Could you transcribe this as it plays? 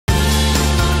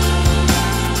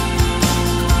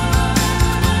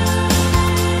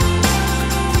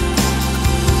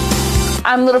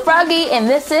I'm Little Froggy, and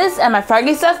this is My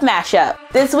Froggy Stuff Mashup.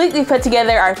 This week we put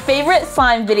together our favorite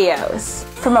slime videos.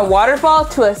 From a waterfall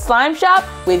to a slime shop,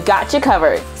 we've got you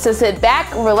covered. So sit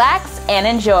back, relax, and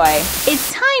enjoy.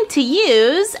 It's time to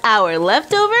use our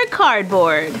leftover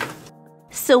cardboard.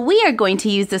 So we are going to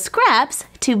use the scraps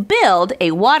to build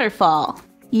a waterfall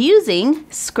using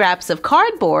scraps of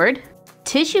cardboard,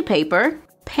 tissue paper,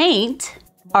 paint,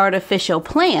 artificial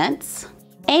plants,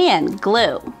 and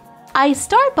glue. I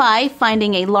start by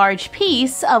finding a large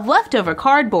piece of leftover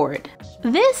cardboard.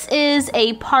 This is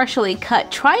a partially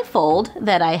cut trifold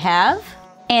that I have,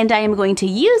 and I am going to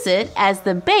use it as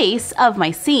the base of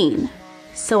my scene.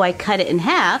 So I cut it in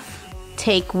half,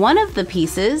 take one of the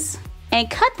pieces, and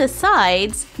cut the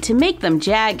sides to make them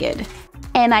jagged.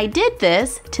 And I did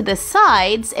this to the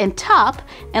sides and top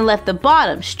and left the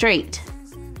bottom straight.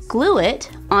 Glue it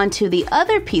onto the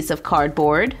other piece of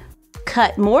cardboard,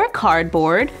 cut more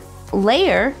cardboard,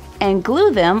 layer and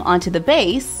glue them onto the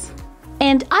base.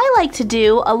 And I like to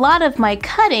do a lot of my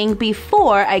cutting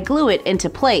before I glue it into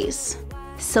place,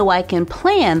 so I can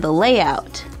plan the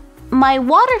layout. My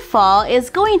waterfall is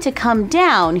going to come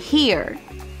down here,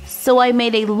 so I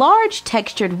made a large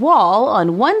textured wall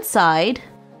on one side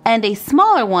and a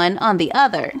smaller one on the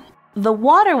other. The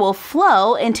water will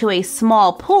flow into a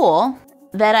small pool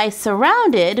that I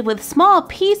surrounded with small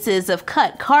pieces of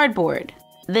cut cardboard.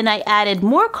 Then I added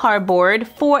more cardboard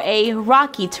for a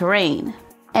rocky terrain.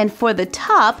 And for the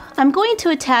top, I'm going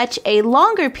to attach a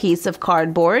longer piece of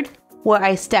cardboard where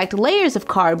I stacked layers of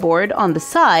cardboard on the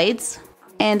sides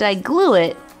and I glue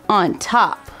it on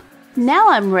top. Now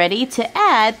I'm ready to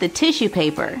add the tissue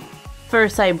paper.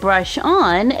 First I brush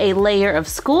on a layer of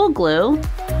school glue,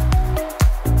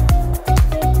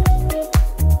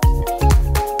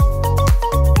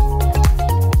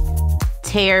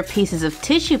 tear pieces of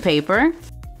tissue paper,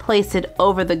 place it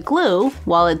over the glue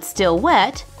while it's still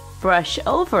wet, brush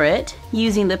over it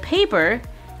using the paper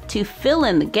to fill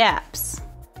in the gaps.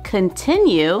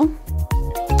 Continue.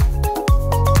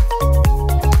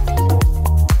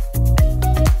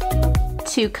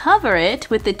 To cover it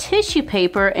with the tissue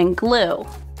paper and glue.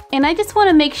 And I just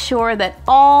want to make sure that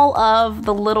all of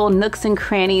the little nooks and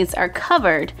crannies are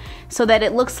covered so that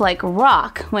it looks like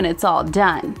rock when it's all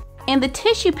done. And the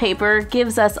tissue paper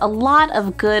gives us a lot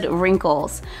of good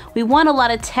wrinkles. We want a lot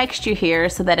of texture here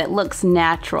so that it looks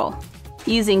natural.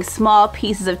 Using small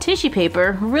pieces of tissue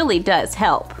paper really does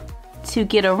help to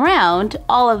get around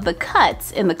all of the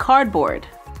cuts in the cardboard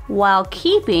while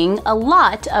keeping a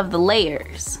lot of the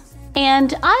layers.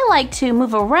 And I like to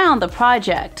move around the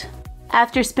project.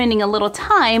 After spending a little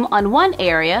time on one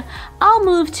area, I'll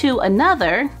move to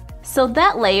another so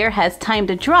that layer has time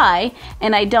to dry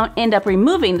and I don't end up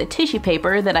removing the tissue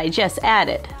paper that I just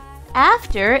added.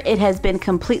 After it has been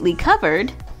completely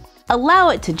covered, allow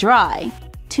it to dry.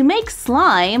 To make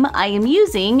slime, I am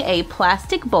using a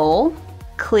plastic bowl,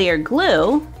 clear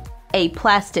glue, a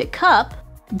plastic cup,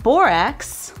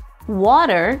 borax,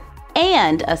 water,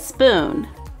 and a spoon.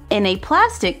 In a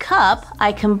plastic cup,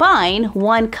 I combine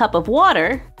 1 cup of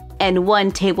water and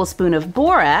 1 tablespoon of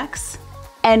borax.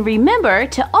 And remember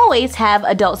to always have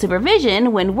adult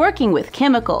supervision when working with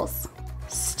chemicals.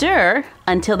 Stir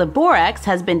until the borax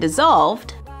has been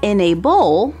dissolved. In a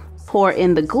bowl, pour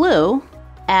in the glue,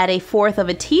 add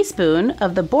 1/4 teaspoon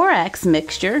of the borax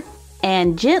mixture,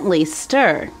 and gently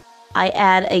stir. I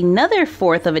add another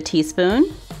 1/4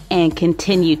 teaspoon and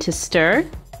continue to stir.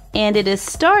 And it is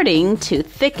starting to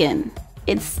thicken.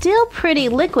 It's still pretty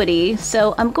liquidy,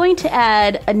 so I'm going to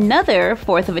add another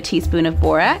 1/4 teaspoon of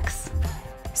borax.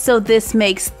 So this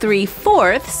makes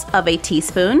 3/4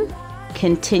 teaspoon.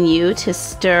 Continue to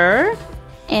stir,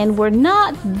 and we're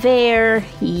not there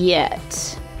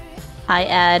yet. I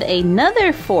add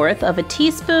another 1/4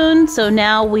 teaspoon, so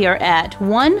now we are at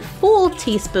 1 full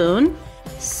teaspoon.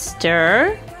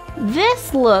 Stir.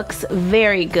 This looks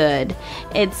very good.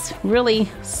 It's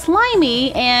really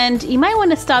slimy, and you might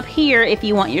want to stop here if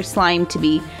you want your slime to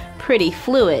be pretty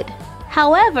fluid.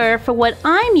 However, for what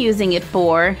I'm using it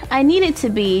for, I need it to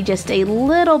be just a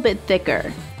little bit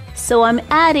thicker. So I'm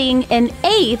adding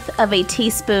 1/8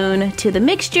 teaspoon to the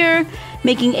mixture,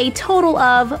 making a total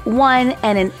of 1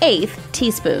 1/8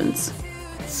 teaspoons.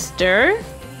 Stir.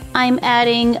 I'm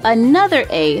adding another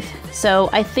 1/8, so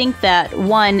I think that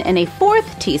 1 1/4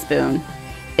 teaspoon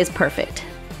is perfect.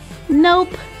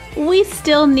 Nope, we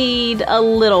still need a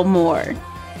little more.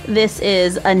 This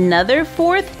is another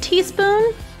 1/4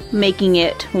 teaspoon, making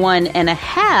it 1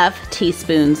 1/2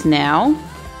 teaspoons now.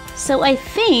 So I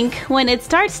think when it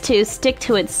starts to stick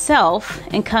to itself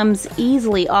and comes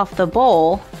easily off the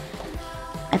bowl,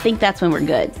 I think that's when we're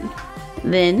good.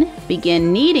 Then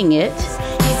begin kneading it.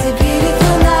 It's a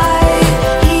beautiful night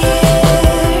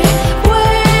here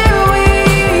where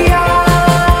we are.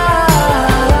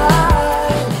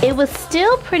 It was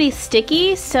still pretty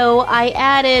sticky, so I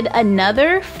added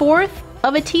another 1/4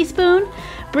 of a teaspoon,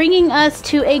 bringing us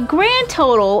to a grand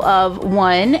total of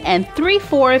 1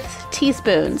 3/4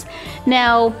 teaspoons.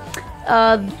 Now,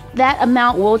 that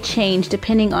amount will change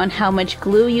depending on how much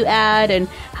glue you add and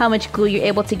how much glue you're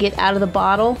able to get out of the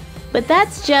bottle. But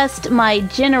that's just my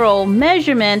general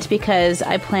measurement because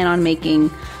I plan on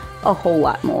making a whole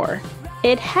lot more.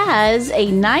 It has a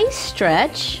nice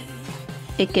stretch.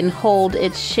 It can hold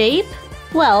its shape,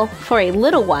 well, for a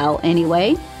little while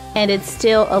anyway. And it's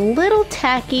still a little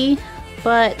tacky,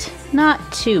 but not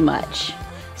too much.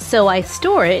 So I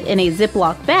store it in a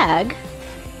Ziploc bag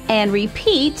and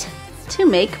repeat to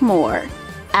make more.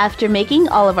 After making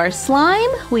all of our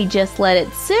slime, we just let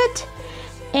it sit,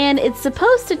 and it's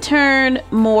supposed to turn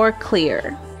more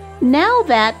clear. Now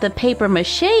that the paper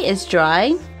mache is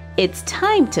dry, it's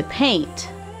time to paint.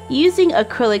 Using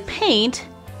acrylic paint,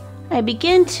 I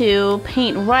begin to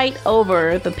paint right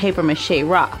over the paper mache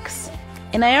rocks.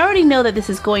 And I already know that this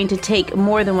is going to take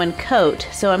more than one coat,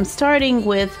 so I'm starting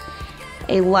with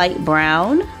a light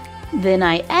brown. Then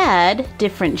I add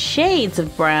different shades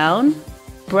of brown,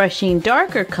 brushing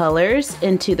darker colors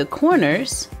into the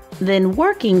corners, then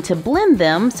working to blend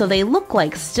them so they look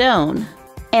like stone.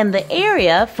 And the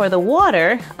area for the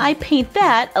water, I paint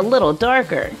that a little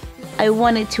darker. I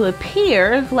want it to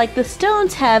appear like the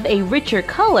stones have a richer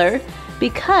color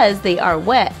because they are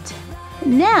wet.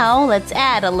 Now let's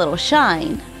add a little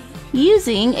shine.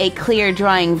 Using a clear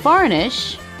drying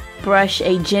varnish, brush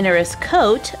a generous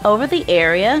coat over the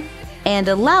area and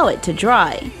allow it to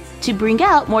dry. To bring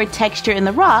out more texture in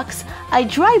the rocks, I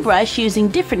dry brush using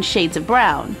different shades of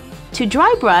brown. To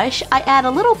dry brush, I add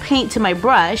a little paint to my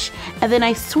brush and then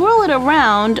I swirl it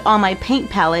around on my paint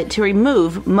palette to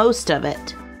remove most of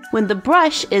it. When the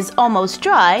brush is almost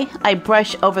dry, I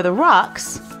brush over the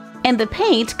rocks and the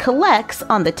paint collects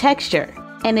on the texture,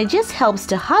 and it just helps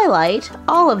to highlight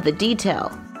all of the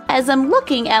detail. As I'm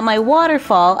looking at my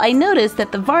waterfall, I notice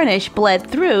that the varnish bled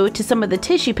through to some of the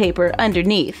tissue paper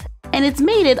underneath, and it's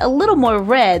made it a little more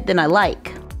red than I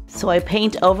like. So I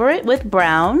paint over it with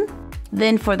brown.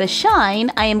 Then for the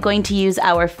shine, I am going to use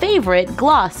our favorite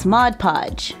gloss Mod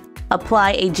Podge.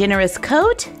 Apply a generous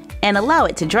coat and allow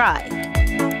it to dry.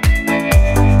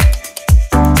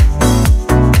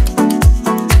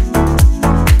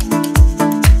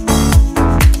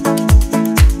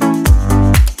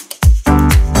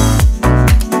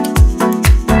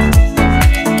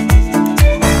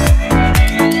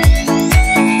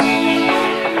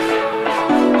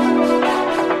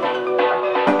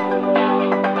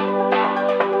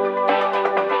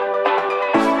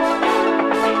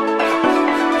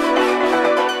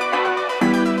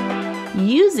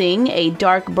 Using a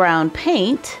dark brown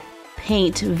paint,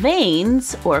 paint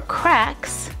veins or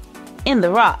cracks in the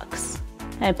rocks.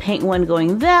 I paint one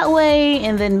going that way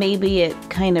and then maybe it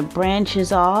kind of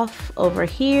branches off over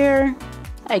here.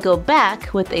 I go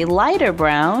back with a lighter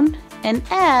brown and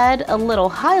add a little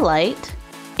highlight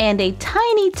and a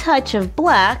tiny touch of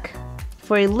black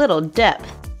for a little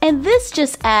depth. And this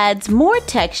just adds more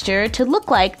texture to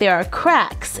look like there are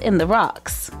cracks in the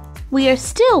rocks. We are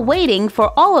still waiting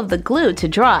for all of the glue to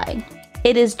dry.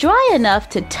 It is dry enough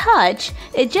to touch,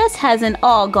 it just hasn't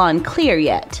all gone clear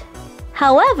yet.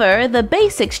 However, the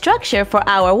basic structure for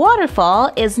our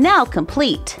waterfall is now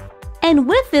complete. And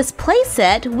with this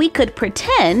playset, we could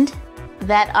pretend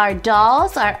that our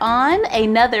dolls are on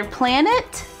another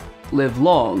planet, live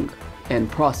long and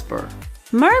prosper,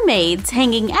 mermaids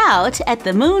hanging out at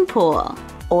the moon pool,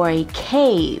 or a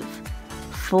cave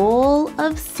full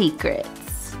of secrets.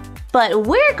 But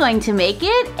we're going to make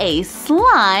it a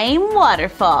slime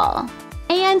waterfall.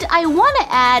 And I want to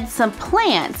add some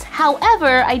plants.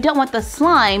 However, I don't want the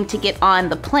slime to get on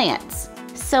the plants.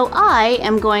 So I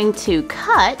am going to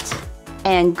cut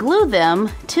and glue them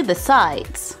to the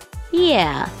sides.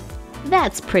 Yeah,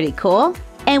 that's pretty cool.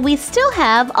 And we still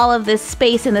have all of this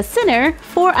space in the center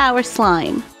for our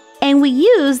slime. And we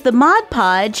use the Mod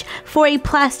Podge for a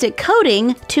plastic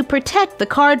coating to protect the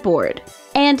cardboard.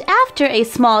 And after a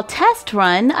small test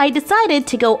run, I decided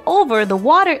to go over the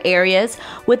water areas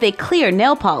with a clear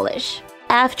nail polish.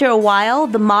 After a while,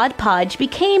 the Mod Podge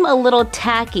became a little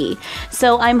tacky,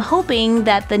 so I'm hoping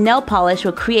that the nail polish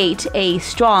will create a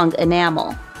strong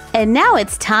enamel. And now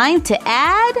it's time to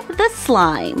add the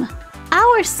slime.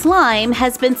 Our slime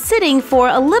has been sitting for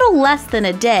a little less than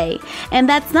a day, and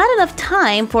that's not enough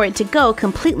time for it to go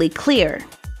completely clear.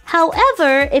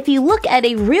 However, if you look at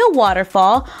a real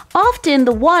waterfall, often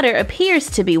the water appears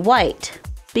to be white.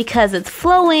 because it's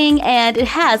flowing and it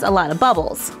has a lot of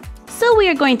bubbles. So we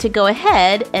are going to go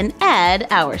ahead and add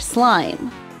our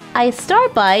slime. I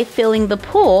start by filling the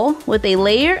pool with a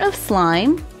layer of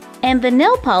slime, and the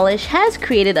nail polish has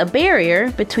created a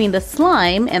barrier between the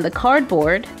slime and the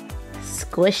cardboard.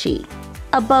 Squishy.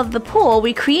 Above the pool,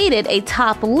 we created a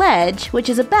top ledge, which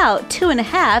is about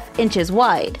 2.5 inches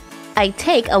wide. I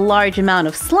take a large amount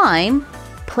of slime,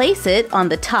 place it on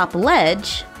the top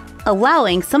ledge,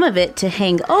 allowing some of it to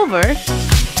hang over.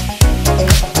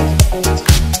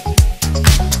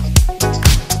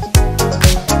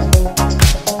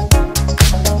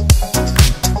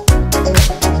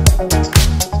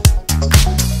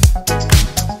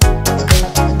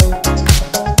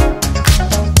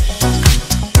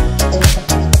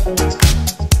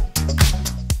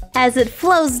 As it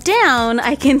flows down,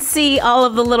 I can see all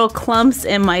of the little clumps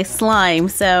in my slime,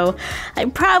 so I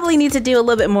probably need to do a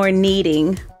little bit more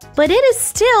kneading. But it is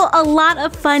still a lot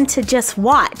of fun to just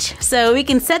watch. So we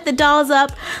can set the dolls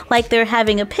up like they're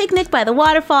having a picnic by the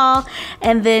waterfall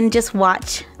and then just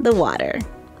watch the water.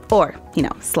 Or, you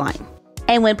know, slime.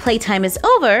 And when playtime is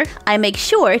over, I make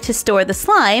sure to store the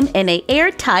slime in an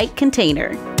airtight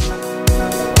container.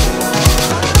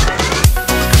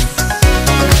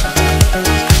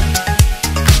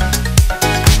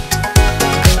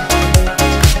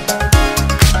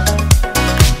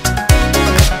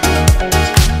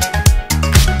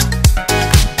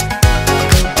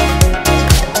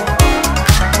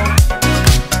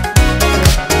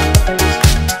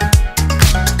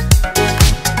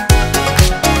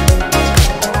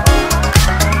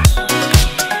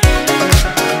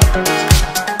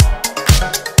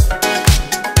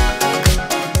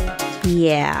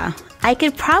 Yeah, I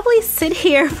could probably sit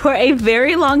here for a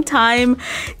very long time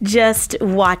just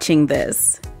watching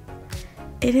this.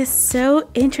 It is so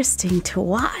interesting to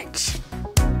watch.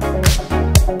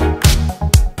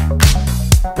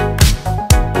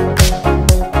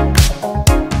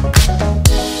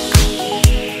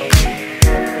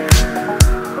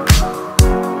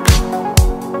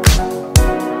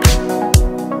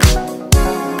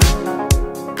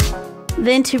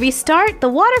 Then to restart the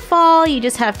waterfall, you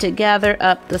just have to gather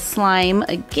up the slime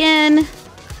again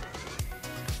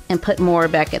and put more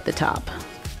back at the top.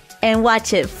 And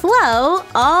watch it flow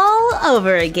all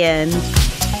over again.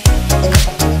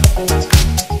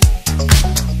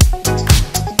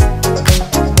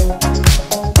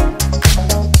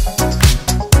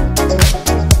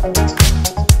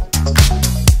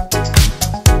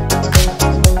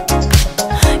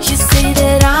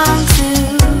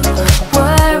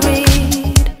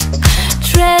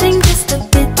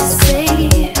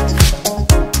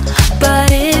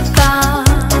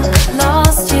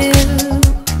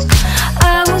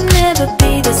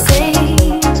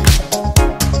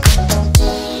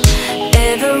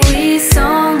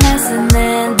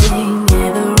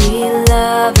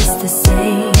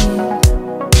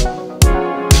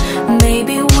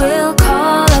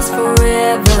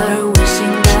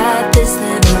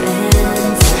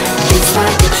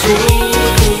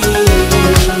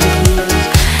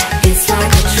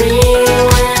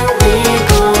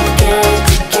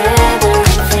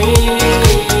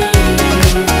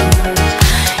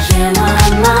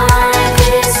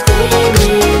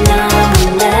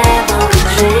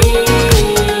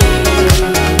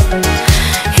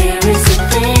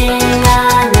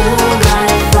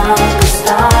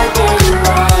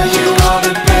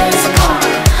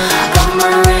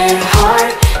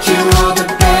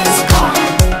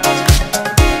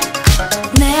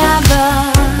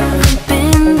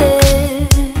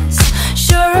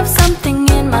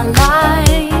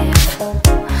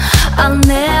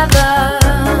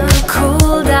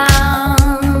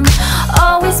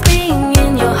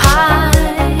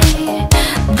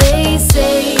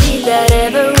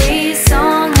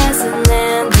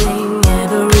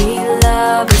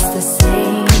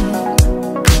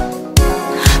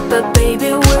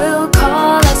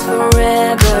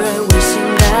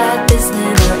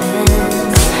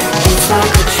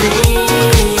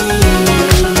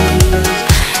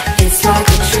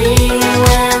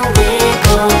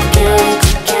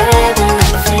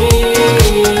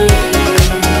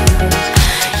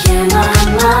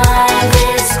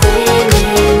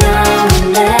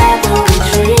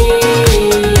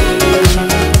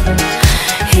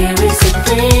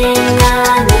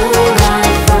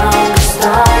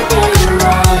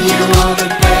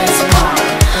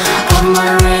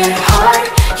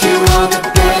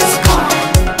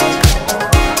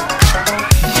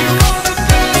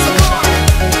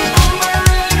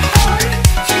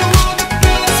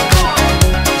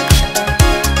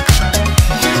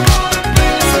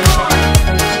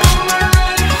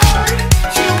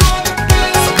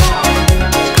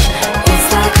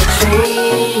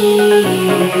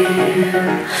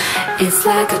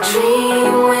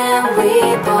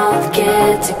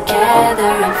 get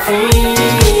together and free.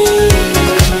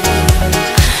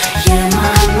 Yeah,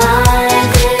 my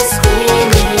mind is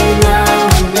screaming now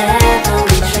and never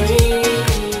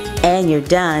retreat. And you're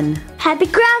done. Happy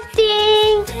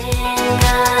crafting!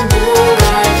 I knew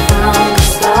right from the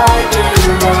start that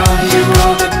you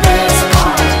are the best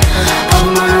part of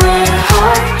my red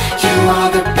heart. You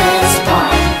are the best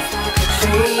part.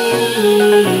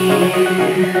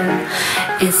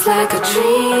 It's like a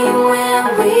dream when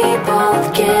we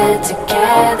both get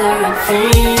together and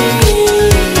free.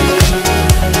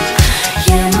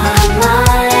 Yeah, my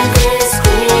mind is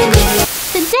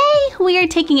screaming. Today we are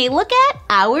taking a look at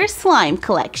our slime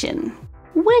collection,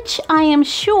 which I am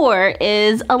sure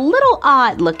is a little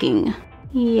odd looking.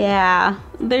 Yeah,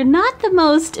 they're not the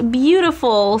most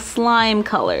beautiful slime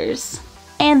colors.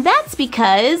 And that's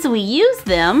because we use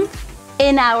them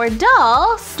in our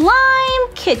doll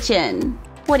slime kitchen.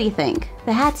 What do you think?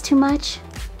 The hat's too much?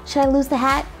 Should I lose the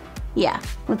hat? Yeah,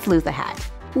 let's lose the hat.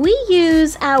 We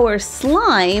use our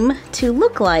slime to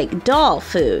look like doll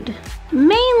food.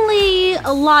 Mainly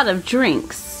a lot of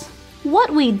drinks. What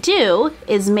we do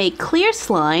is make clear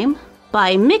slime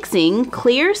by mixing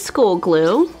clear school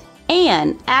glue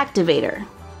and activator.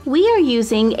 We are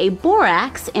using a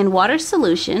borax and water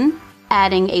solution,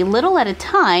 adding a little at a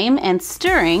time and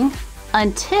stirring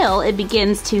until it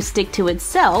begins to stick to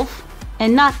itself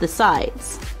and not the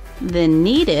sides. Then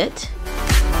knead it.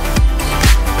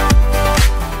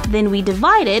 Then we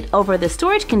divide it over the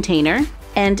storage container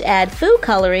and add food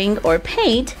coloring or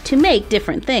paint to make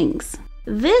different things.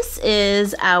 This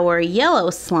is our yellow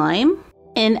slime.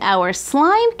 In our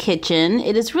slime kitchen,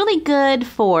 it is really good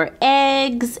for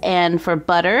eggs and for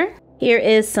butter. Here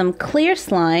is some clear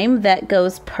slime that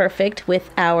goes perfect with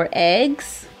our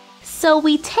eggs. So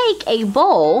we take a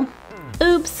bowl.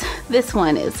 Oops, this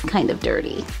one is kind of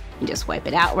dirty. Just wipe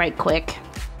it out right quick.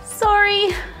 Sorry,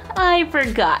 I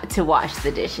forgot to wash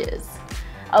the dishes.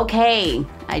 Okay,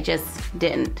 I just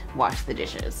didn't wash the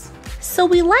dishes. So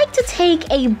we like to take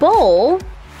a bowl,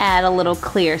 add a little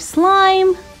clear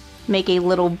slime, make a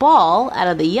little ball out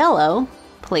of the yellow,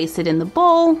 place it in the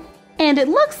bowl, and it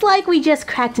looks like we just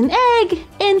cracked an egg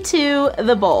into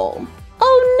the bowl.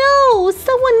 Oh no,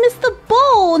 someone missed the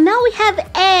bowl. Now we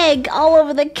have egg all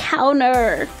over the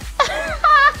counter.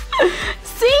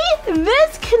 See,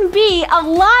 this can be a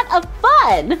lot of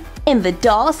fun in the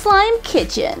doll slime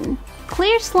kitchen.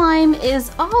 Clear slime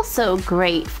is also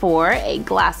great for a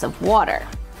glass of water.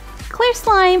 Clear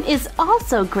slime is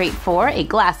also great for a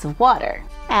glass of water.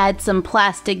 Add some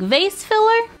plastic vase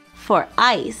filler for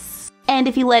ice. And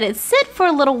if you let it sit for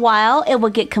a little while, it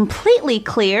will get completely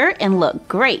clear and look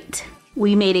great.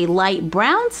 We made a light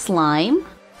brown slime.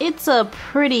 It's a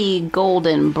pretty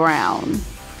golden brown.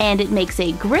 And it makes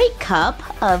a great cup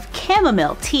of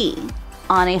chamomile tea.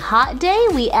 On a hot day,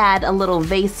 we add a little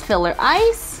vase filler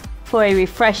ice for a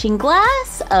refreshing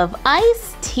glass of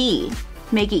iced tea.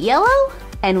 Make it yellow,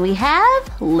 and we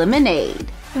have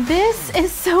lemonade. This is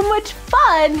so much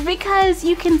fun because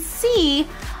you can see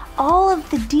all of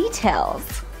the details.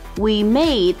 We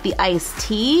made the iced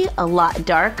tea a lot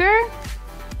darker.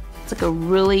 It's like a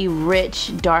really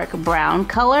rich dark brown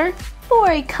color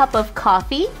for a cup of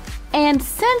coffee. And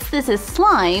since this is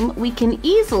slime, we can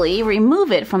easily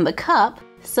remove it from the cup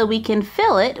so we can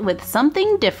fill it with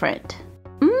something different.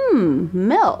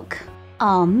 Milk.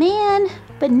 Oh man,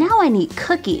 but now I need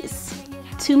cookies.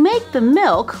 To make the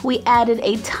milk, we added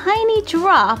a tiny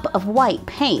drop of white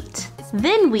paint.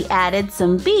 Then we added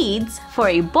some beads for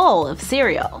a bowl of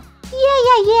cereal.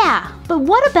 Yeah, but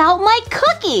what about my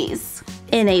cookies?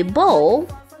 In a bowl,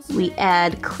 we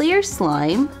add clear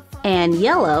slime and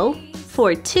yellow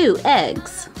for 2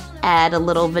 eggs. Add a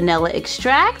little vanilla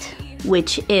extract,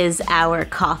 which is our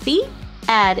coffee.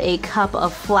 Add a cup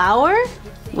of flour,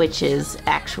 which is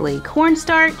actually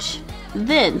cornstarch.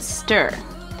 Then stir.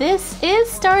 This is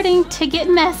starting to get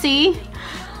messy,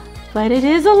 but it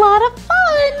is a lot of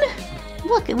fun.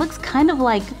 Look, it looks kind of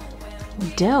like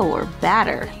dough or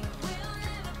batter.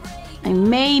 I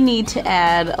may need to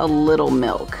add a little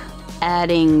milk.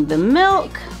 Adding the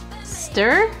milk,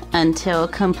 stir until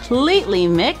completely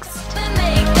mixed.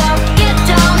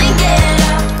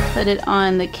 Put it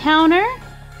on the counter,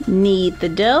 knead the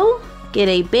dough, get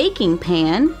a baking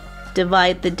pan,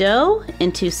 divide the dough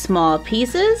into small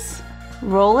pieces,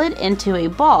 roll it into a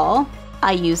ball.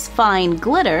 I use fine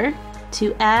glitter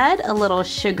to add a little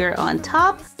sugar on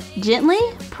top. Gently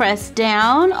press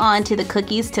down onto the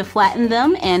cookies to flatten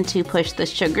them and to push the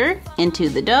sugar into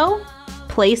the dough.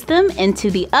 Place them into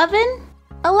the oven.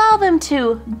 Allow them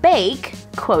to bake,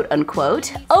 quote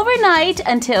unquote, overnight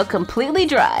until completely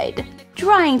dried.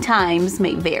 Drying times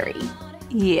may vary.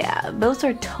 Yeah, those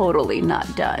are totally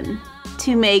not done.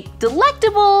 To make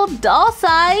delectable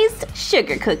doll-sized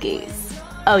sugar cookies.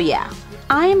 Oh yeah,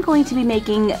 I am going to be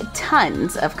making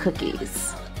tons of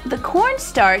cookies. The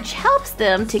cornstarch helps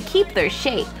them to keep their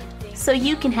shape, so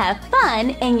you can have fun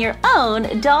in your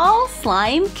own doll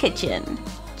slime kitchen.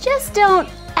 Just don't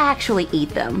actually eat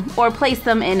them or place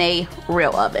them in a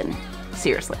real oven.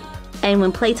 Seriously. And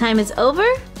when playtime is over,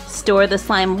 store the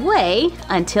slime away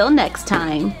until next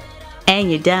time. And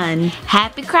you're done.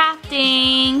 Happy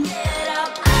crafting!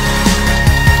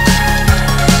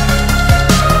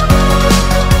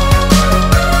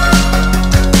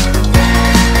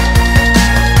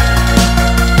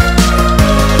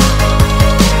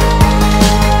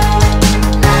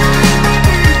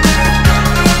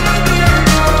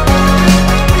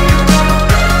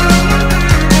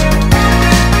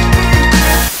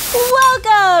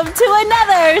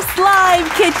 Slime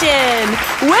Kitchen,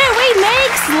 where we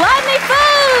make slimy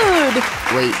food!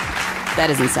 Wait, that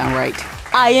doesn't sound right.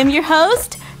 I am your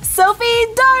host, Sophie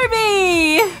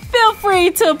Darby! Feel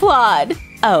free to applaud.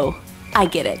 Oh, I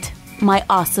get it. My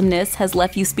awesomeness has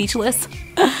left you speechless.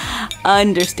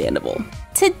 Understandable.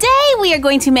 Today we are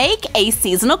going to make a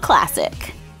seasonal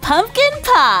classic, pumpkin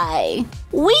pie.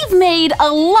 We've made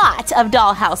a lot of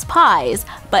dollhouse pies,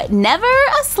 but never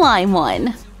a slime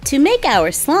one. To make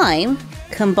our slime,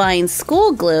 combine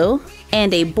school glue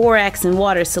and a borax and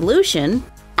water solution.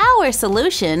 Our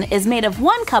solution is made of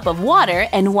 1 cup of water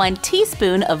and 1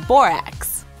 teaspoon of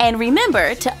borax. And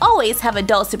remember to always have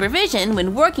adult supervision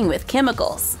when working with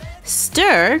chemicals.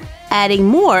 Stir, adding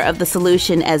more of the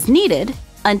solution as needed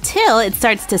until it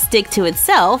starts to stick to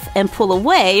itself and pull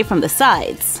away from the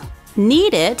sides.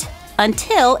 Knead it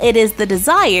until it is the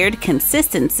desired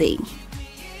consistency.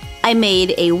 I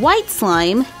made a white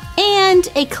slime and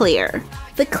a clear.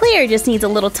 The clear just needs a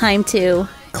little time to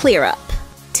clear up.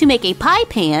 To make a pie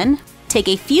pan, take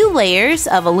a few layers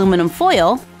of aluminum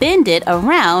foil, bend it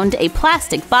around a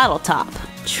plastic bottle top.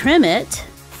 Trim it,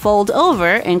 fold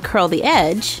over and curl the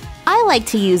edge. I like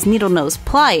to use needle nose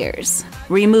pliers.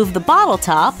 Remove the bottle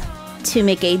top to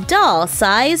make a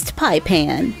doll-sized pie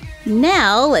pan.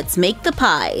 Now let's make the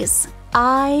pies.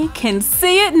 I can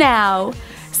see it now.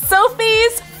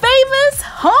 Sophie's famous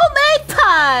homemade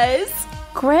pies!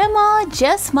 Grandma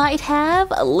just might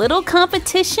have a little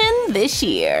competition this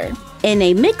year. In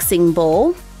a mixing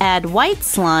bowl, add white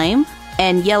slime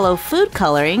and yellow food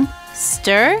coloring.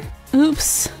 Stir.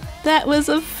 Oops, that was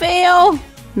a fail.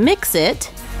 Mix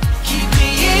it. Keep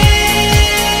me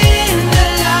in the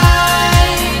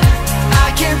light.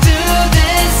 I can't do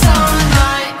this on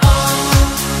my own.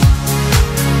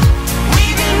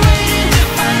 We've been waiting to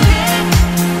find it.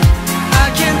 I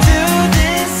can't do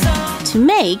this on. To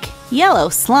make yellow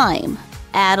slime,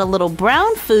 add a little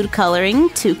brown food coloring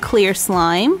to clear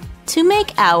slime to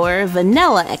make our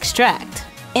vanilla extract.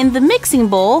 In the mixing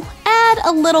bowl, add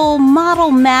a little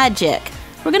model magic.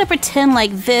 We're gonna pretend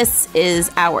like this is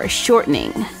our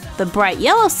shortening. The bright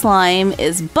yellow slime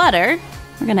is butter.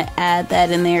 We're gonna add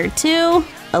that in there too.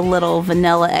 A little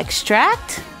vanilla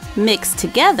extract. Mix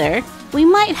together. We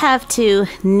might have to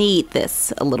knead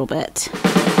this a little bit.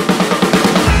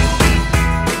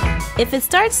 If it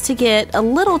starts to get a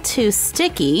little too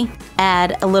sticky,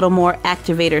 add a little more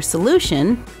activator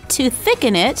solution. To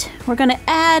thicken it, we're gonna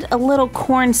add a little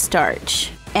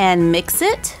cornstarch and mix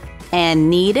it and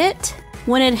knead it.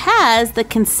 When it has the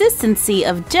consistency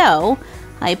of dough,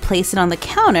 I place it on the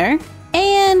counter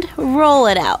and roll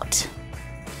it out.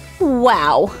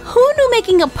 Wow, who knew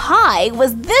making a pie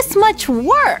was this much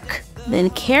work?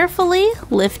 Then carefully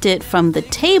lift it from the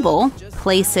table,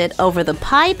 place it over the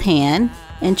pie pan,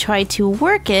 and try to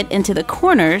work it into the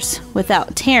corners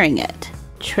without tearing it.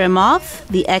 Trim off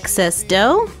the excess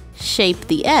dough, shape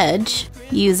the edge,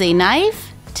 use a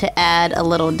knife to add a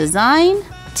little design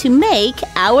to make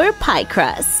our pie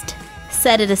crust.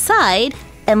 Set it aside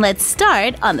and let's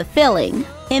start on the filling.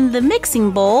 In the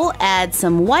mixing bowl, add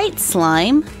some white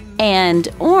slime and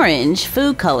orange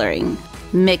food coloring.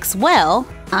 Mix well.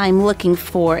 I'm looking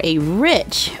for a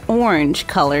rich orange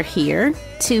color here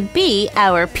to be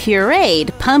our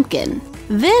pureed pumpkin.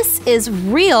 This is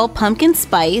real pumpkin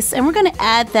spice and we're gonna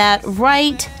add that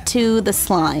right to the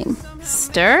slime.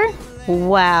 Stir.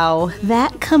 Wow,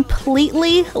 that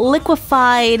completely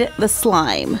liquefied the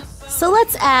slime. So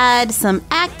let's add some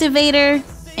activator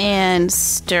and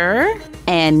stir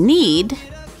and knead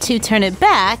to turn it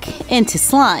back into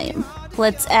slime.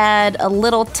 Let's add a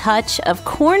little touch of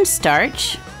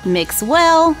cornstarch. Mix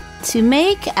well to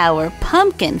make our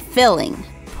pumpkin filling.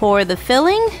 Pour the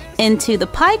filling into the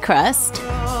pie crust.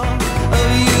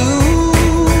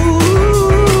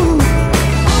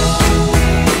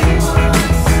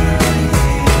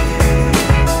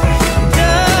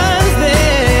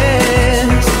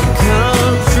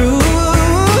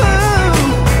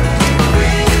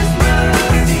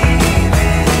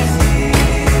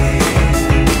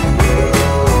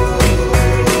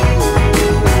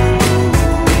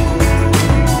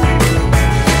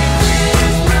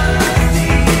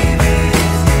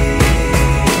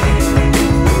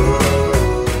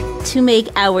 make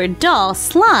our doll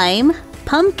slime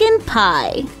pumpkin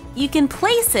pie. You can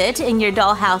place it in your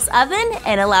dollhouse oven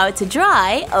and allow it to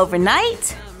dry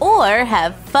overnight, or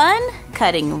have fun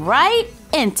cutting right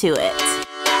into it.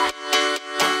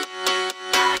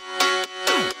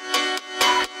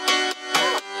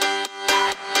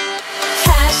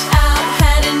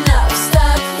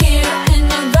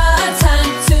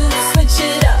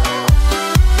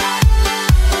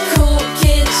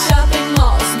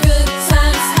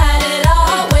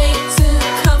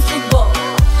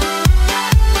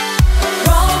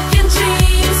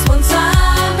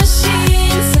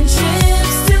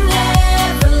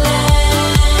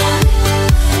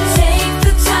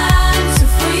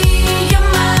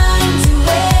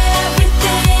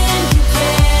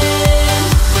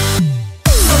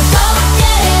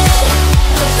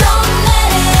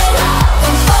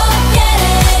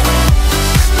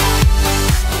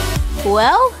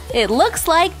 Well, it looks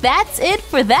like that's it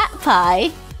for that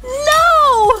pie.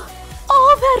 No!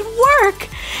 All that work,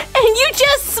 and you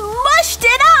just smushed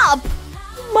it up!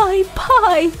 My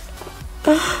pie.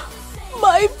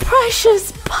 My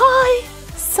precious pie.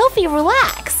 Sophie,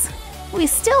 relax. We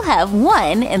still have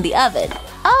one in the oven.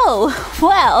 Oh,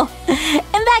 well, in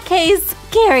that case,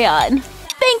 carry on.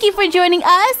 Thank you for joining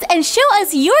us, and show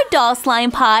us your doll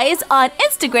slime pies on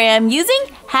Instagram using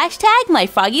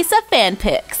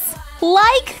 #MyFroggyStuffFanPics.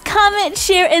 Like, comment,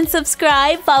 share, and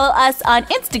subscribe. Follow us on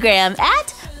Instagram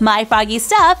at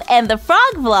MyFroggyStuff and The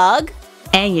Frog Vlog.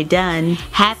 And you're done.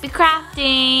 Happy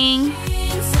crafting!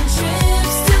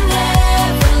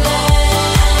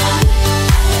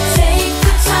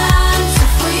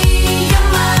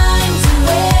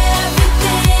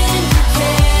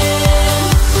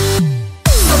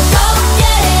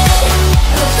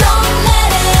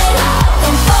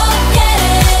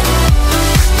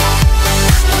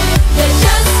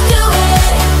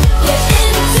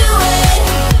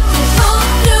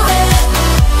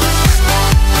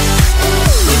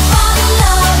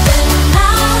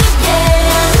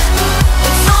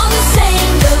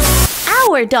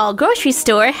 Our doll grocery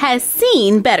store has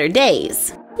seen better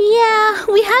days. Yeah,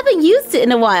 we haven't used it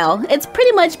in a while. It's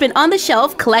pretty much been on the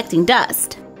shelf collecting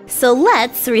dust. So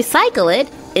let's recycle it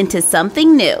into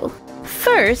something new.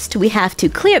 First, we have to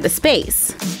clear the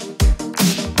space.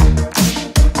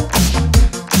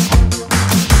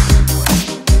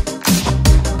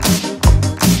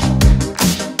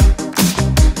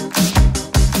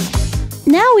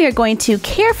 Now we are going to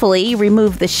carefully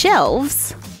remove the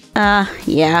shelves.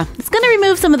 Yeah, it's gonna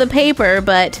remove some of the paper,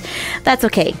 but that's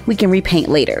okay. We can repaint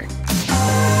later.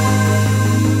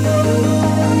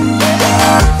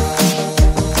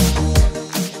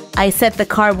 I set the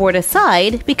cardboard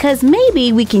aside because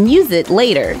maybe we can use it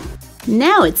later.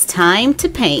 Now it's time to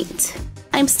paint.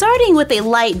 I'm starting with a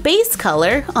light base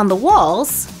color on the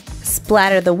walls.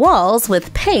 Splatter the walls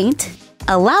with paint.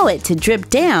 Allow it to drip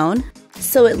down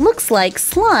so it looks like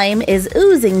slime is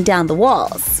oozing down the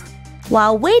walls.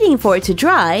 While waiting for it to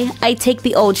dry, I take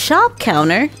the old shop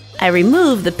counter, I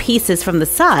remove the pieces from the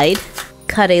side,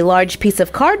 cut a large piece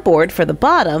of cardboard for the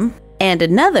bottom, and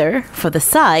another for the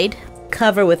side,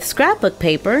 cover with scrapbook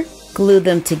paper, glue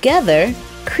them together,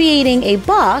 creating a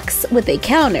box with a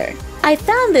counter. I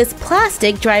found this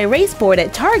plastic dry erase board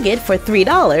at Target for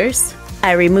 $3.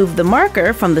 I remove the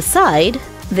marker from the side,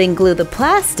 then glue the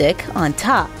plastic on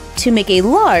top to make a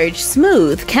large,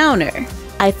 smooth counter.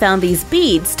 I found these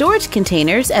bead storage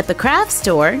containers at the craft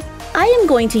store. I am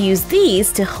going to use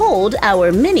these to hold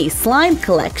our mini slime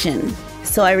collection.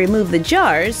 So I remove the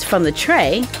jars from the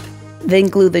tray, then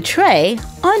glue the tray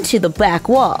onto the back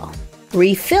wall.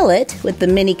 Refill it with the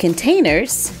mini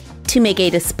containers to make a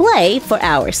display for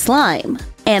our slime.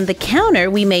 And the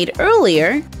counter we made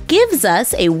earlier gives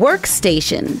us a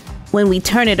workstation. When we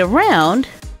turn it around,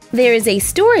 there is a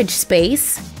storage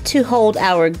space to hold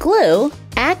our glue,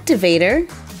 activator,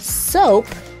 soap,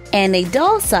 and a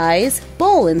doll-size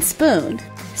bowl and spoon.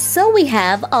 So we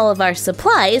have all of our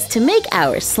supplies to make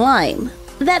our slime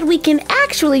that we can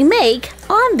actually make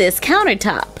on this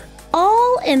countertop,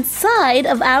 all inside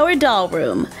of our doll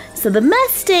room, so the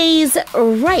mess stays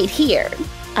right here.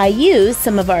 I used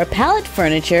some of our pallet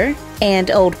furniture and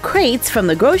old crates from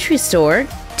the grocery store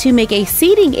to make a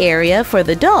seating area for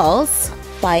the dolls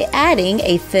by adding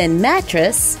a thin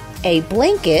mattress, a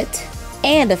blanket,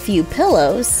 and a few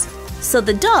pillows, so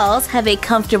the dolls have a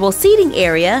comfortable seating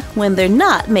area when they're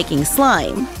not making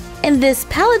slime. And this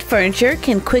pallet furniture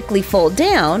can quickly fold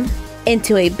down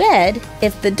into a bed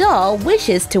if the doll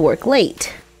wishes to work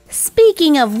late.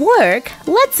 Speaking of work,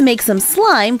 let's make some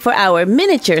slime for our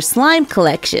miniature slime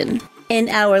collection. In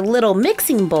our little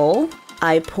mixing bowl,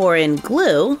 I pour in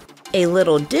glue, a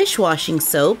little dishwashing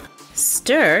soap,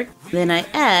 stir, then I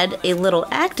add a little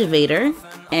activator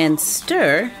and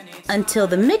stir until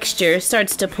the mixture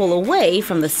starts to pull away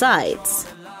from the sides.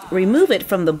 Remove it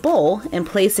from the bowl and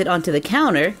place it onto the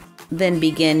counter, then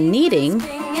begin kneading.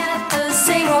 At the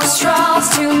same old straws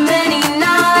too many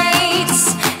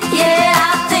nights. Yeah,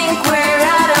 I think we're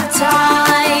out of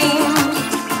time.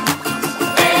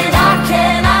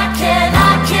 And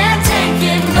I can't take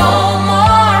it no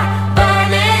more.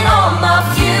 Burning all my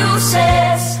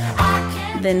fuses.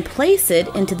 Then place it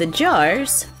into the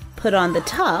jars, put on the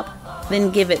top,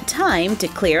 then give it time to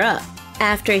clear up.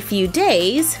 After a few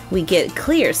days, we get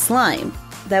clear slime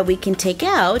that we can take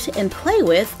out and play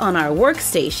with on our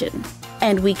workstation.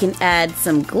 And we can add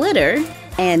some glitter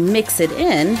and mix it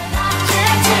in.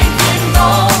 Can't take it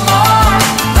no more.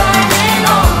 Burning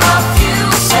all my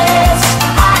fuses.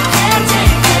 I can't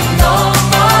take it no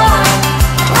more.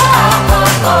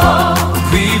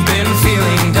 We've been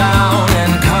feeling down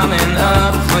and coming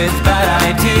up with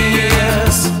bad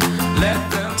ideas.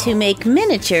 To make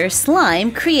miniature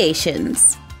slime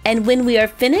creations. And when we are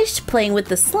finished playing with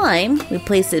the slime, we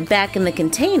place it back in the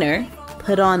container,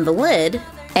 put on the lid,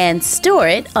 and store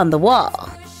it on the wall.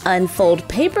 Unfold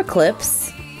paper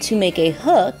clips to make a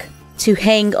hook to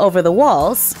hang over the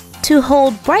walls, to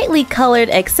hold brightly colored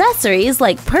accessories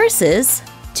like purses,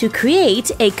 to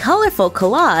create a colorful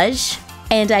collage,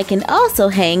 and I can also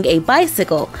hang a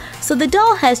bicycle so the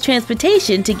doll has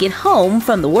transportation to get home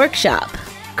from the workshop,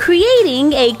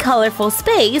 creating a colorful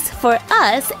space for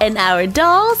us and our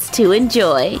dolls to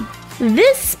enjoy.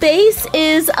 This space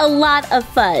is a lot of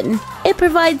fun. It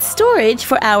provides storage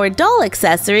for our doll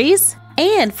accessories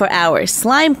and for our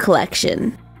slime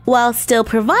collection, while still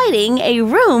providing a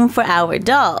room for our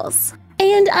dolls.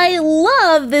 And I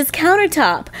love this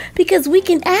countertop because we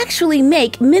can actually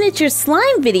make miniature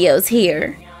slime videos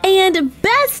here. And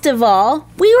best of all,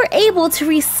 we were able to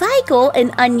recycle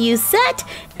an unused set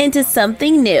into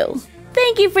something new.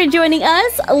 Thank you for joining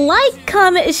us. Like,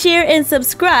 comment, share, and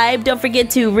subscribe. Don't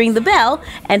forget to ring the bell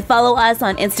and follow us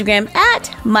on Instagram at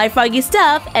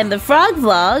MyFroggyStuff and The Frog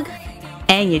Vlog.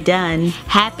 And you're done.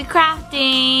 Happy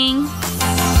crafting!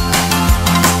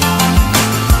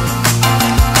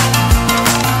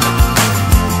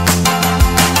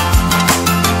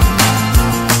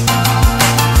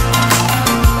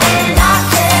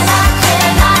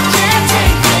 And I can't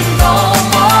take it no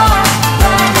more.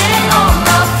 Burning all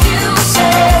my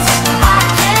fuses. I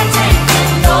can't take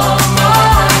it no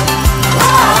more.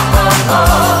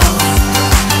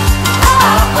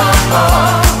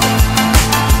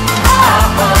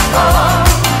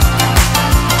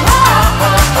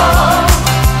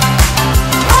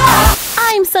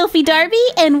 I'm Sophie Darby,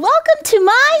 and welcome to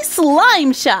my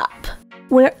slime shop,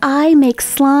 where I make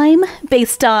slime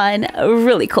based on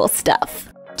really cool stuff.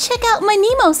 Check out my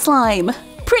Nemo slime.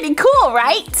 Pretty cool,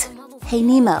 right? Hey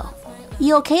Nemo,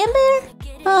 you okay in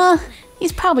there?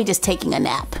 He's probably just taking a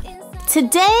nap.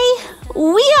 Today,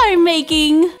 we are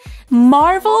making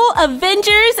Marvel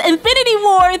Avengers Infinity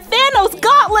War Thanos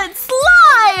Gauntlet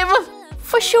Slime!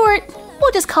 For short,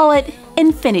 we'll just call it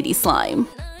Infinity Slime.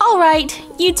 Alright,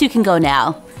 you two can go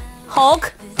now.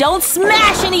 Hulk, don't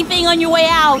smash anything on your way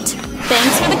out!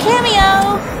 Thanks for the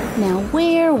cameo! Now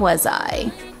where was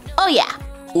I? Oh yeah,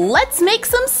 let's make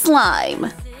some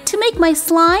slime. To make my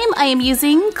slime, I am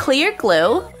using clear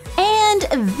glue and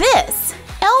this,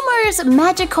 Elmer's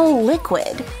Magical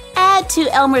Liquid. Add to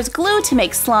Elmer's glue to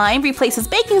make slime, replaces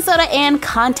baking soda and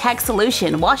contact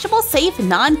solution. Washable, safe,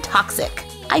 non-toxic.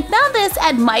 I found this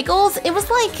at Michael's. It was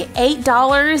like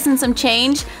 $8 and some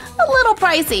change. A little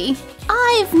pricey.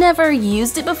 I've never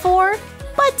used it before,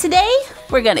 but today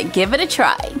we're gonna give it a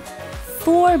try.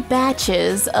 4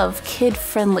 batches of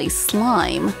kid-friendly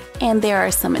slime, and there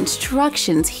are some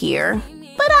instructions here,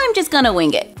 but I'm just gonna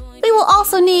wing it. We will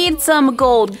also need some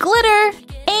gold glitter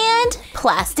and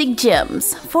plastic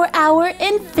gems for our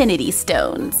infinity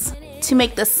stones. To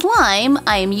make the slime,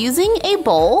 I am using a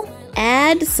bowl.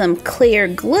 Add some clear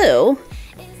glue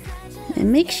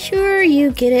and make sure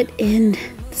you get it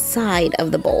inside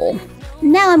of the bowl.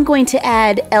 Now I'm going to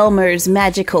add Elmer's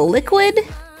Magical Liquid.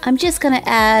 I'm just gonna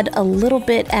add a little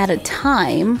bit at a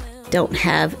time. Don't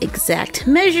have exact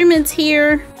measurements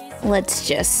here. Let's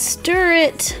just stir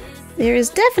it. There is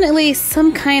definitely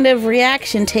some kind of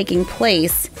reaction taking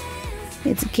place.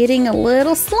 It's getting a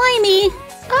little slimy.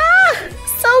 Ah,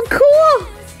 so cool!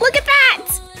 Look at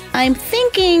that! I'm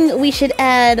thinking we should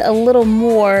add a little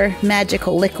more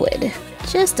magical liquid.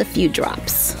 Just a few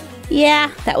drops. Yeah,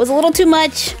 that was a little too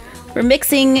much. We're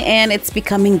mixing and it's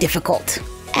becoming difficult.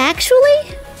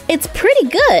 Actually, it's pretty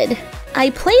good.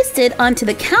 I placed it onto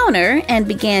the counter and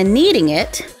began kneading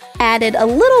it. Added a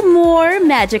little more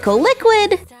magical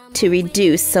liquid to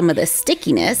reduce some of the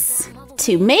stickiness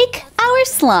to make our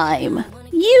slime.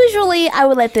 Usually I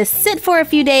would let this sit for a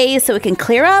few days so it can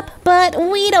clear up, but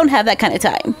we don't have that kind of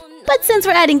time. But since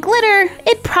we're adding glitter,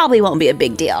 it probably won't be a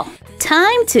big deal.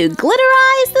 Time to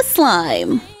glitterize the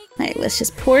slime. All right, let's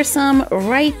just pour some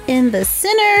right in the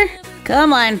center.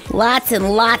 Come on, lots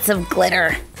and lots of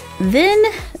glitter. Then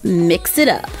mix it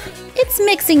up. It's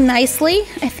mixing nicely.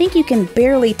 I think you can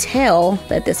barely tell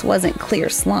that this wasn't clear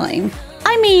slime.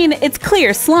 I mean, it's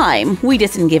clear slime. We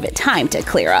just didn't give it time to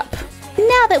clear up.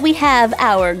 Now that we have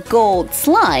our gold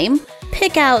slime,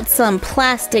 pick out some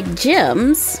plastic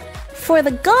gems. For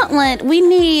the gauntlet, we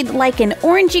need like an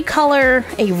orangey color,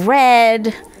 a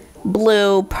red,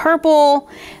 blue, purple.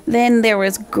 Then there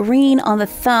was green on the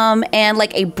thumb and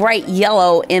like a bright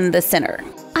yellow in the center.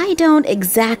 I don't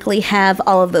exactly have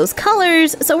all of those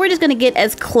colors, so we're just gonna get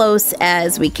as close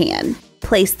as we can.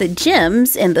 Place the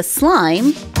gems in the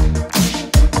slime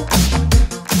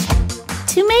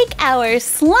to make our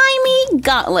slimy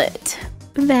gauntlet.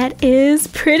 That is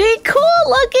pretty cool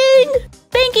looking.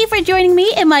 Thank you for joining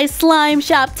me in my slime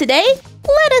shop today.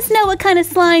 Let us know what kind of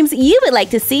slimes you would like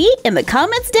to see in the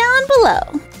comments down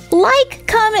below. Like,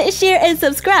 comment, share, and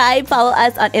subscribe. Follow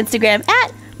us on Instagram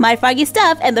at My Froggy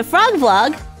Stuff and The Frog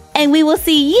Vlog. And we will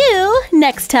see you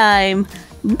next time.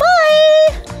 Bye!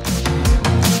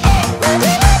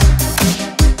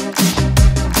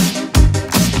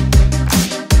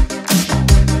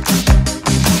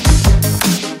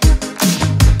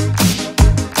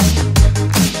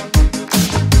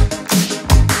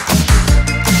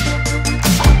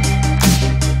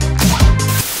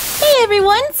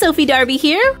 Sophie Darby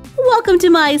here. Welcome to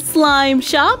my slime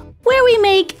shop, where we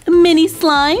make mini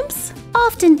slimes,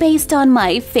 often based on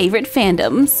my favorite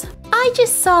fandoms. I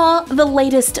just saw the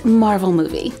latest Marvel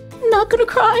movie. Not gonna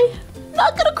cry.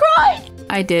 Not gonna cry.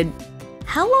 I did.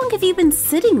 How long have you been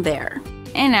sitting there?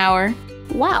 An hour.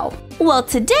 Wow. Well,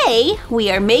 today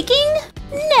we are making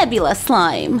Nebula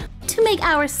slime. To make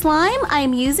our slime,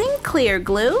 I'm using clear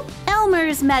glue,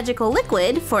 Elmer's magical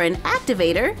liquid for an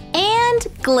activator, and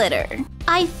glitter.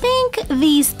 I think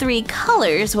these 3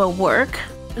 colors will work.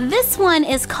 This one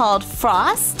is called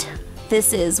Frost,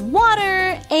 this is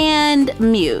Water, and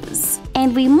Muse.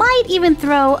 And we might even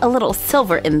throw a little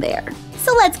silver in there.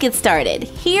 So let's get started.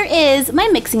 Here is my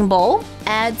mixing bowl.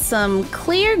 Add some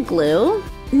clear glue.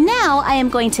 Now I am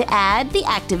going to add the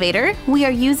activator. We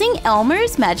are using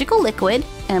Elmer's magical liquid,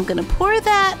 and I'm gonna pour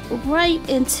that right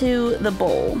into the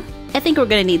bowl. I think we're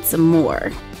gonna need some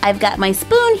more. I've got my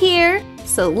spoon here,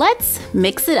 so let's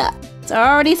mix it up. It's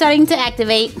already starting to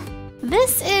activate.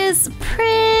 This is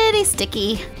pretty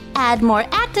sticky. Add more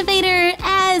activator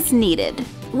as needed.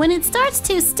 When it starts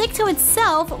to stick to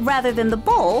itself rather than the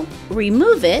bowl,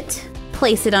 remove it,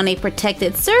 place it on a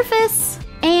protected surface,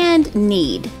 and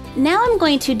knead. Now I'm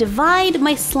going to divide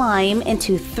my slime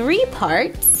into 3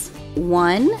 parts.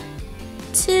 1,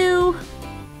 2,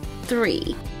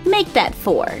 3. Make that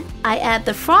 4. I add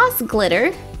the frost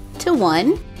glitter to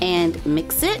 1 and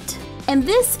mix it. And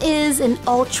this is an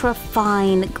ultra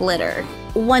fine glitter.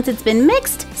 Once it's been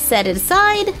mixed, set it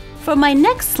aside. For my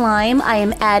next slime, I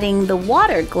am adding the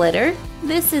water glitter.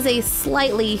 This is a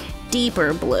slightly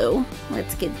deeper blue.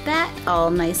 Let's get that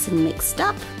all nice and mixed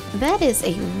up. That is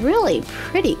a really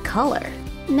pretty color.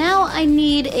 Now I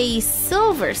need a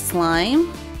silver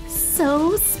slime.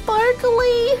 So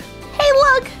sparkly. Hey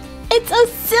look, it's a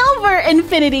silver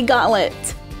infinity gauntlet.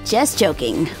 Just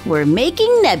joking, we're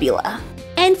making Nebula.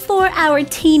 And for our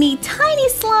teeny tiny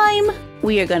slime,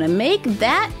 we are gonna make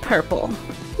that purple.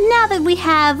 Now that we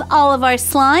have all of our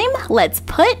slime, let's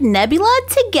put Nebula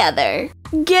together.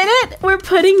 Get it? We're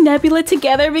putting Nebula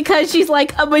together because she's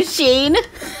like a machine.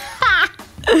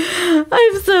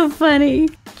 I'm so funny.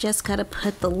 Just gotta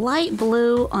put the light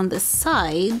blue on the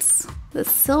sides, the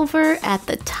silver at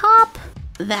the top.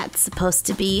 That's supposed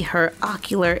to be her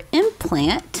ocular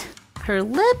implant. Her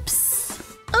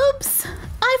lips. Oops,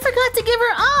 I forgot to give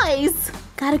her eyes.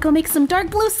 Gotta go make some dark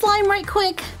blue slime right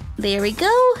quick. There we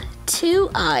go,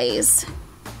 2 eyes.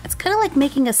 It's kind of like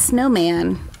making a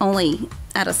snowman, only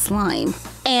out of slime.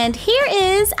 And here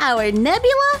is our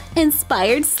Nebula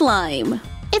inspired slime.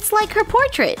 It's like her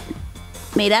portrait,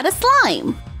 made out of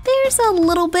slime. There's a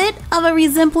little bit of a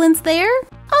resemblance there.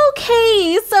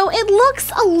 Okay, so it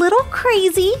looks a little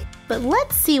crazy, but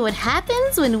let's see what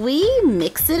happens when we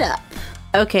mix it up.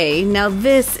 Okay, now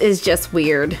this is just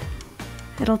weird.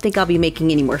 I don't think I'll be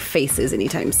making any more faces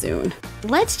anytime soon.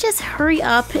 Let's just hurry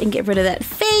up and get rid of that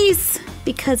face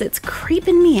because it's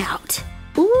creeping me out.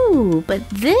 Ooh, but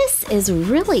this is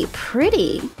really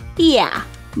pretty. Yeah,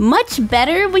 much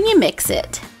better when you mix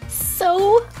it.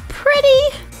 so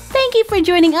pretty. Thank you for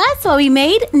joining us while we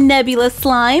made Nebulous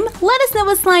Slime. Let us know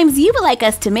what slimes you would like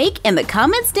us to make in the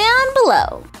comments down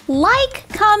below. Like,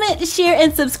 comment, share,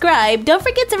 and subscribe. Don't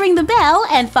forget to ring the bell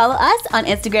and follow us on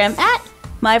Instagram at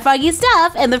My Froggy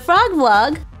Stuff and the Frog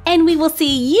Vlog. And we will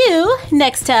see you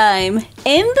next time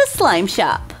in the slime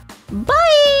shop.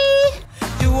 Bye!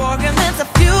 Your arguments are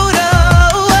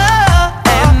futile,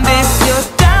 and if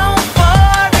you're down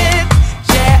for it,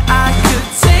 yeah, I could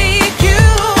take you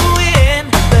in.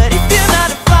 But if you're not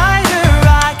a fighter,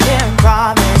 I can't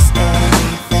promise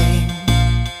anything.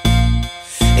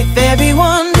 If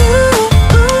everyone knew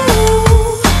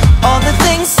all the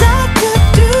things I could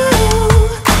do,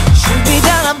 should be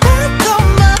down, I'm back on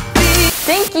my feet.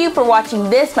 Thank you for watching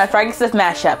this My Froggy Stuff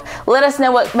mashup. Let us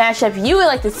know what mashup you would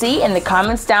like to see in the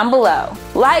comments down below.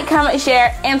 Like, comment,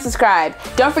 share, and subscribe.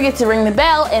 Don't forget to ring the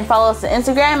bell and follow us on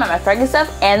Instagram at My Froggy Stuff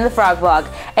and the Frog Vlog.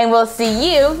 And we'll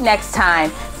see you next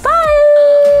time. Bye!